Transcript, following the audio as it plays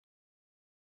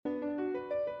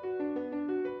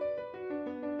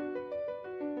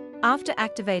After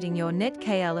activating your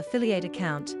NetKL affiliate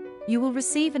account, you will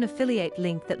receive an affiliate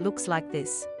link that looks like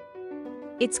this.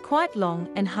 It's quite long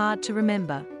and hard to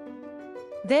remember.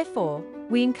 Therefore,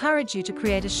 we encourage you to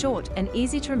create a short and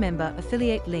easy-to-remember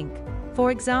affiliate link, for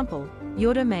example,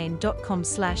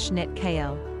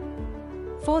 yourdomain.com/netkl.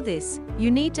 For this,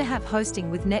 you need to have hosting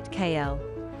with NetKL.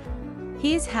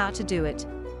 Here's how to do it.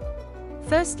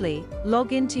 Firstly,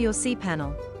 log into your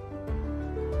cPanel.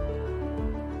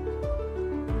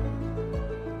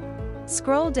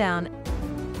 Scroll down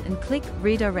and click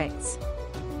Redirects.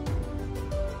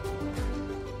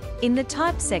 In the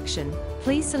Type section,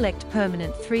 please select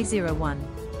Permanent 301.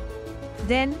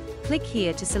 Then, click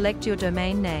here to select your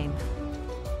domain name.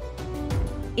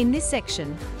 In this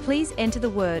section, please enter the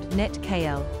word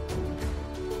NetKL.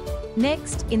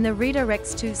 Next, in the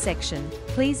Redirects to section,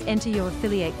 please enter your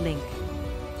affiliate link.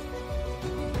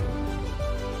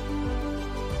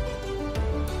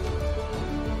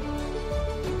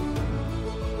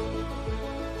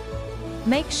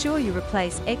 Make sure you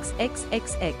replace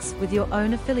XXXX with your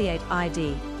own affiliate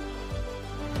ID.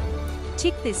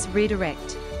 Tick this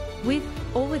redirect, with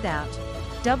or without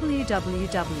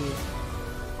www,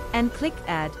 and click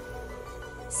Add.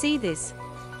 See this?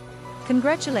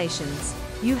 Congratulations,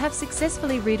 you have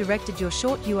successfully redirected your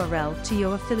short URL to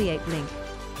your affiliate link.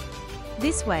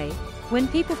 This way, when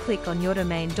people click on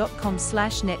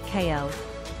yourdomain.com/netkl,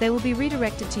 they will be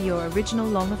redirected to your original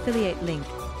long affiliate link,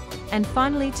 and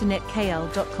finally to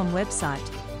netkl.com website,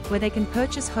 where they can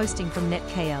purchase hosting from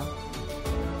NetKL.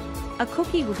 A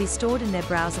cookie will be stored in their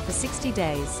browser for 60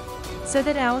 days, so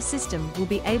that our system will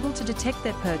be able to detect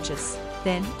their purchase,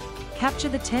 then capture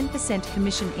the 10%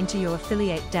 commission into your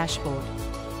affiliate dashboard.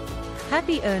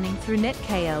 Happy earning through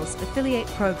NetKL's affiliate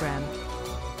program.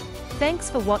 Thanks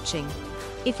for watching.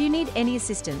 If you need any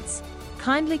assistance,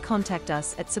 kindly contact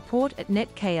us at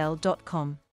support@netkl.com.